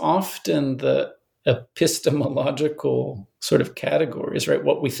that it's often the epistemological sort of categories, right?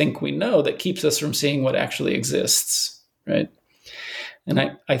 What we think we know that keeps us from seeing what actually exists, right? And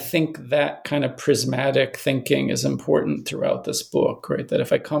I think that kind of prismatic thinking is important throughout this book, right? That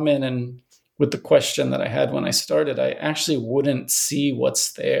if I come in and with the question that I had when I started, I actually wouldn't see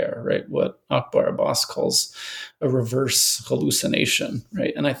what's there, right? What Akbar Abbas calls a reverse hallucination,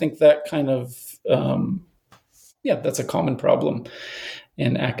 right? And I think that kind of, that's a common problem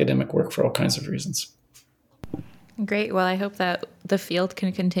in academic work for all kinds of reasons. Great. Well, I hope that the field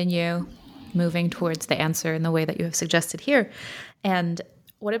can continue moving towards the answer in the way that you have suggested here. And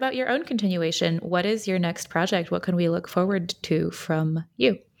what about your own continuation? What is your next project? What can we look forward to from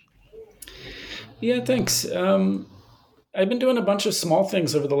you? Yeah, thanks. I've been doing a bunch of small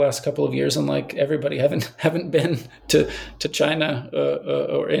things over the last couple of years, and like everybody, haven't been to China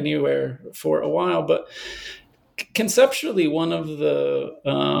or anywhere for a while. But conceptually, one of the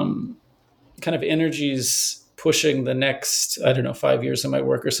kind of energies pushing the next, 5 years of my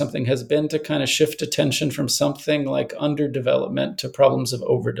work or something has been to kind of shift attention from something like underdevelopment to problems of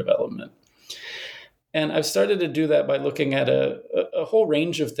overdevelopment. And I've started to do that by looking at a whole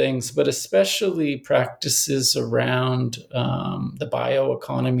range of things, but especially practices around the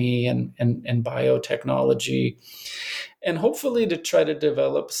bioeconomy and biotechnology, and hopefully to try to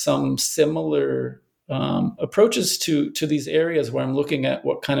develop some similar approaches to these areas where I'm looking at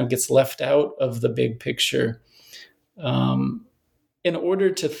what kind of gets left out of the big picture, in order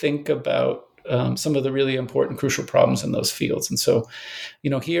to think about some of the really important, crucial problems in those fields. And so,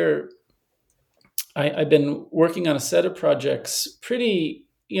 here I've been working on a set of projects pretty,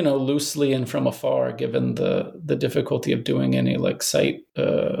 loosely and from afar, given the difficulty of doing any like site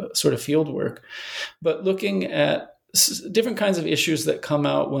sort of field work, but looking at different kinds of issues that come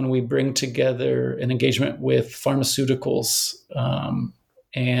out when we bring together an engagement with pharmaceuticals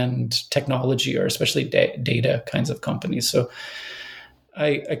and technology, or especially data kinds of companies. So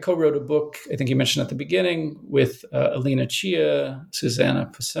I co-wrote a book, I think you mentioned at the beginning, with Alina Chia,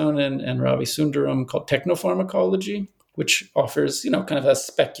 Susanna Pusonen, and Ravi Sundaram, called Technopharmacology, which offers, kind of a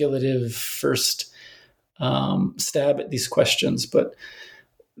speculative first stab at these questions. But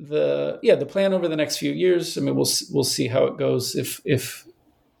the plan over the next few years, we'll see how it goes, if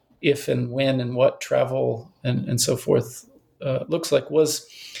and when and what travel and so forth looks like, was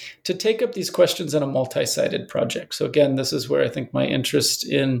to take up these questions in a multi-sided project. So again, this is where I think my interest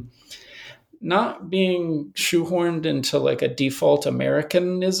in not being shoehorned into like a default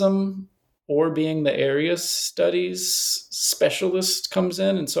Americanism or being the area studies specialist comes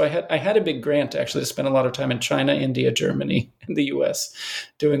in. And so I had a big grant actually to spend a lot of time in China, India, Germany, and the US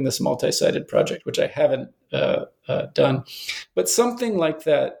doing this multi-sided project, which I haven't done. But something like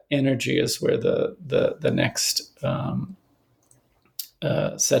that energy is where the next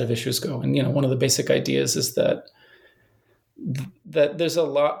set of issues go. And, one of the basic ideas is that there's a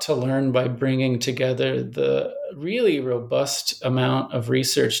lot to learn by bringing together the really robust amount of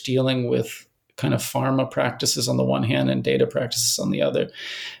research dealing with kind of pharma practices on the one hand and data practices on the other.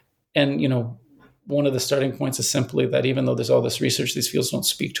 And, one of the starting points is simply that even though there's all this research, these fields don't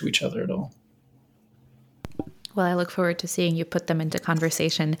speak to each other at all. Well, I look forward to seeing you put them into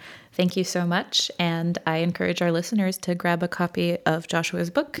conversation. Thank you so much. And I encourage our listeners to grab a copy of Joshua's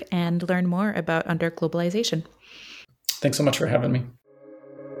book and learn more about Under Globalization. Thanks so much for having me.